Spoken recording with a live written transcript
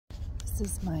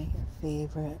This is my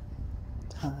favorite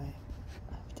time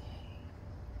of day.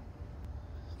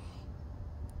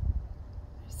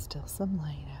 There's still some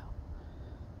light out.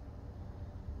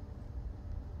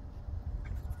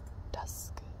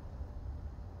 Dusk.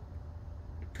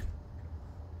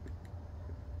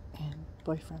 And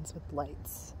boyfriends with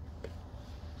lights.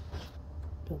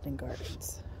 Building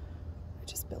gardens. I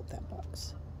just built that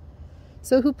box.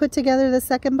 So who put together the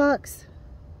second box?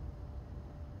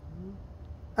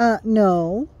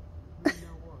 No.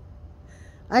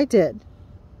 I did.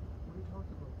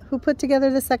 Who put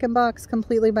together the second box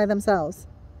completely by themselves?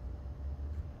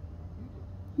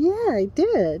 Yeah, I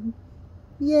did.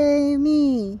 Yay,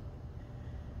 me.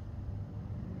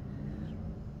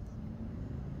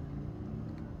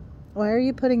 Why are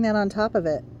you putting that on top of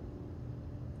it?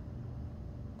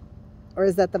 Or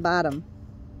is that the bottom?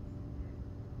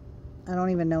 I don't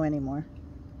even know anymore.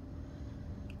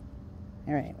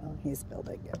 All right, well, he's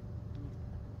building it.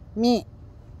 Me.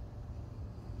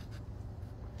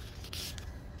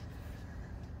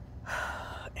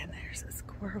 And there's a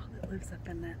squirrel that lives up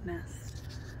in that nest.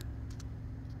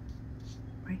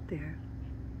 Right there.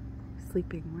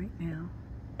 Sleeping right now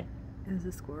is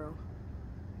a squirrel.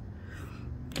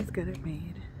 He's got it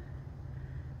made.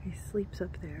 He sleeps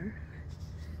up there.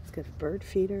 He's got a bird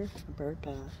feeder, a bird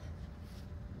bath.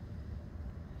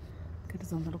 He's got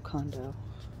his own little condo.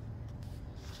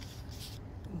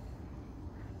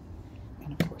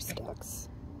 And of course ducks.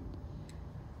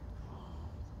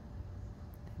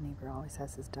 The neighbor always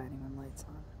has his dining room lights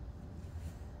on.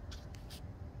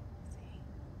 See,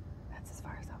 that's as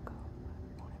far as I'll go.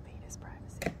 I won't invade his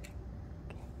privacy. Okay,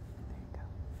 there you go.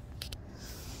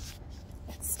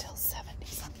 It's still 70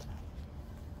 something.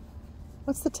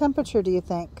 What's the temperature, do you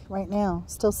think, right now?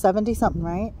 Still 70 something,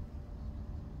 right?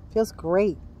 Feels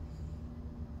great.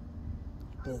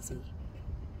 Busy.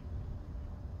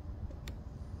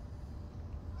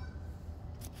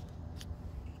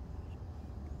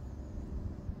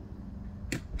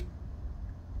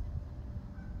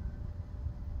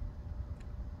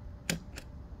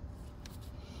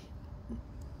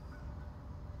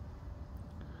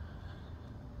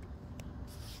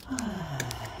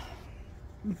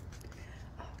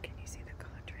 Oh, can you see the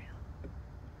contrail?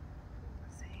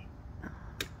 See? Oh,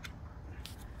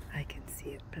 I can see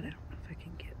it, but I don't know if I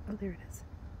can get... Oh, there it is.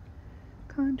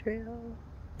 Contrail.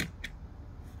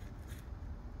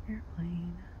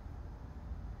 Airplane.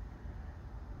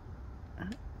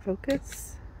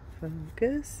 Focus.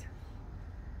 Focus.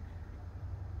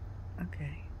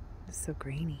 Okay. It's so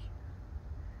grainy.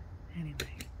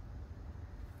 Anyway.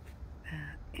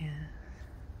 That is...